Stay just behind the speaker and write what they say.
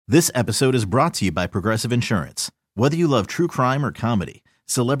This episode is brought to you by Progressive Insurance. Whether you love true crime or comedy,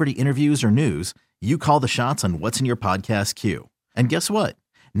 celebrity interviews or news, you call the shots on what's in your podcast queue. And guess what?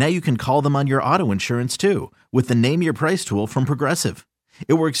 Now you can call them on your auto insurance too with the Name Your Price tool from Progressive.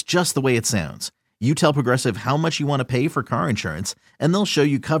 It works just the way it sounds. You tell Progressive how much you want to pay for car insurance, and they'll show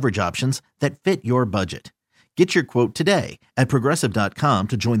you coverage options that fit your budget. Get your quote today at Progressive.com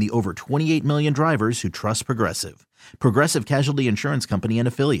to join the over 28 million drivers who trust Progressive. Progressive Casualty Insurance Company and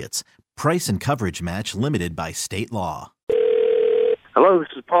Affiliates. Price and coverage match limited by state law. Hello, this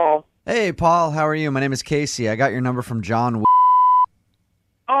is Paul. Hey, Paul. How are you? My name is Casey. I got your number from John.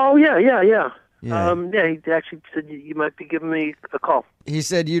 Oh, yeah. Yeah. He actually said you might be giving me a call. He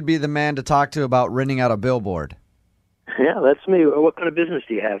said you'd be the man to talk to about renting out a billboard. Yeah, that's me. What kind of business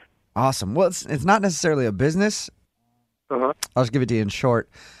do you have? Awesome. Well, it's not necessarily a business. Uh-huh. I'll just give it to you in short.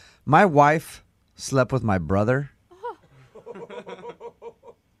 My wife slept with my brother.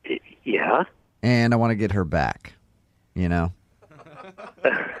 Yeah? And I want to get her back, you know?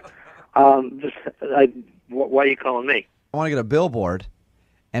 Why are you calling me? I want to get a billboard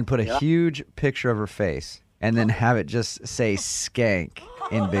and put a huge picture of her face and then have it just say skank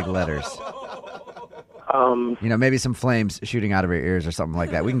in big letters. Maybe some flames shooting out of her ears or something like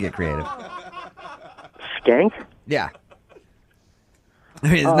that. We can get creative. Skank? Yeah. I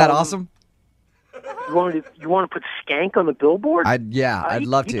mean, isn't that awesome? You want to put skank on the billboard? I'd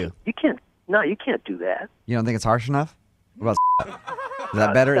love to. You can't do that. You don't think it's harsh enough? What about is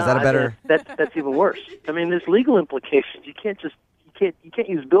that better? Is that a better? That's even worse. I mean, there's legal implications. You can't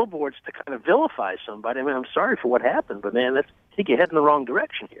use billboards to kind of vilify somebody. I mean, I'm sorry for what happened, but man, I think you're heading the wrong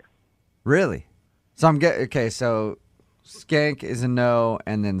direction here. Really? So so skank is a no,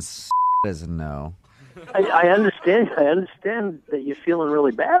 and then is a no. I understand that you're feeling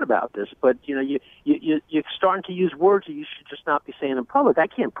really bad about this, but you're starting to use words that you should just not be saying in public. I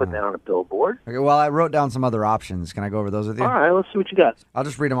can't put that on a billboard. Okay, well, I wrote down some other options. Can I go over those with you? All right, let's see what you got. I'll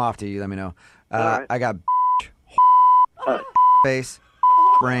just read them off to you. Let me know. Right. I got face,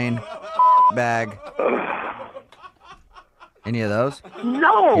 brain, bag. Any of those?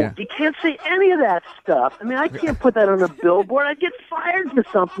 No, Yeah. You can't say any of that stuff. I mean, I can't put that on a billboard. I'd get fired for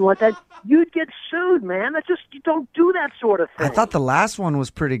something like that. You'd get sued, man. You don't do that sort of thing. I thought the last one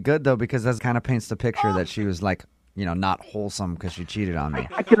was pretty good, though, because that kind of paints the picture that she was, not wholesome because she cheated on me.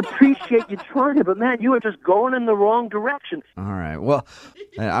 I can appreciate you trying it, but, man, you are just going in the wrong direction. All right. Well,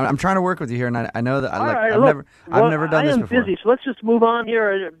 I'm trying to work with you here, and I know that I've never done this before. I am busy, so let's just move on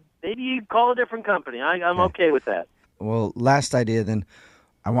here. Maybe you call a different company. I'm okay with that. Well, last idea then.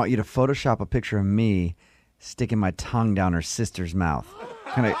 I want you to Photoshop a picture of me sticking my tongue down her sister's mouth.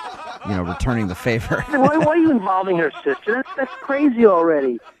 Kind of, returning the favor. Why are you involving her sister? That's crazy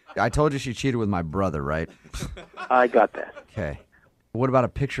already. I told you she cheated with my brother, right? I got that. Okay. What about a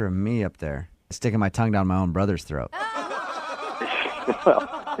picture of me up there sticking my tongue down my own brother's throat? Well.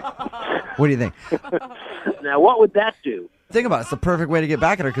 What do you think? Now, what would that do? Think about it. It's the perfect way to get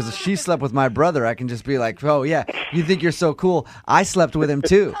back at her because if she slept with my brother, I can just be like, oh, yeah, you think you're so cool. I slept with him,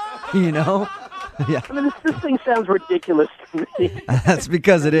 too. Yeah. I mean, this thing sounds ridiculous to me. That's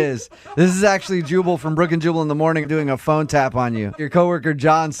because it is. This is actually Jubal from Brook and Jubal in the Morning doing a phone tap on you. Your coworker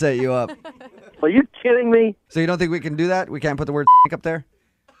John set you up. Are you kidding me? So you don't think we can do that? We can't put the word up there?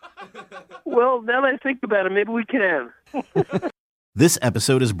 Well, now that I think about it, maybe we can. This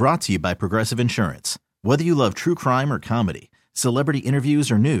episode is brought to you by Progressive Insurance. Whether you love true crime or comedy, celebrity interviews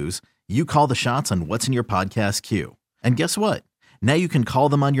or news, you call the shots on what's in your podcast queue. And guess what? Now you can call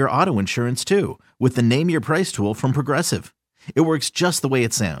them on your auto insurance too with the Name Your Price tool from Progressive. It works just the way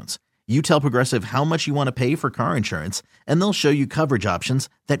it sounds. You tell Progressive how much you want to pay for car insurance, and they'll show you coverage options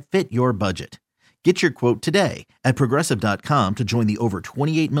that fit your budget. Get your quote today at Progressive.com to join the over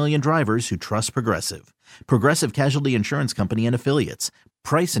 28 million drivers who trust Progressive. Progressive Casualty Insurance Company and Affiliates.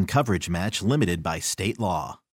 Price and coverage match limited by state law.